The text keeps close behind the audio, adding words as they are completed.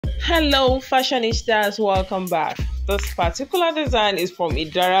Hello fashionistas, welcome back. This particular design is from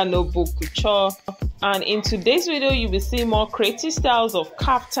Idara Notebook Couture, and in today's video you'll be seeing more creative styles of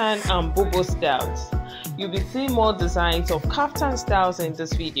kaftan and boubou styles. You'll be seeing more designs of kaftan styles in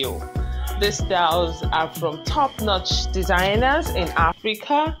this video. These styles are from top-notch designers in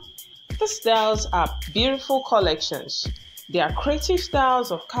Africa. The styles are beautiful collections. They are creative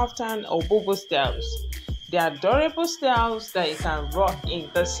styles of kaftan or boubou styles. They are adorable styles that you can rock in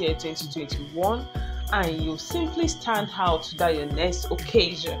this year 2021, and you simply stand out to your next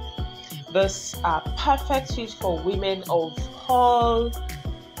occasion. These are perfect fit for women of all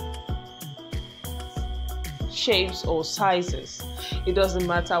shapes or sizes. It doesn't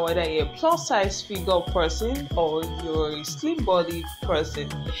matter whether you're a plus size figure person or you're a slim body person,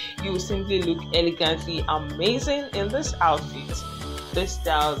 you will simply look elegantly amazing in this outfit. These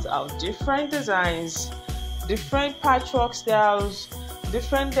styles have different designs, different patchwork styles,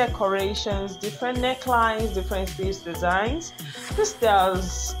 different decorations, different necklines, different sleeves designs. The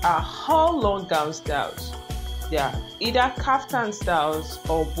styles are all long gown styles. They are either kaftan styles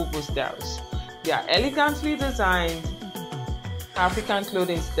or boubou styles. They are elegantly designed African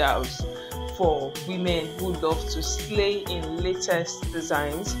clothing styles for women who love to slay in latest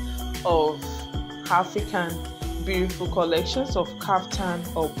designs of African beautiful collections of kaftan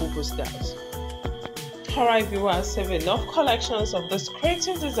or boubou styles. Alright viewers, have enough collections of these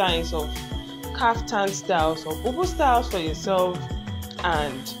creative designs of kaftan styles or boubou styles for yourself,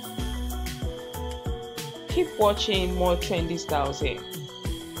 and keep watching more trendy styles here.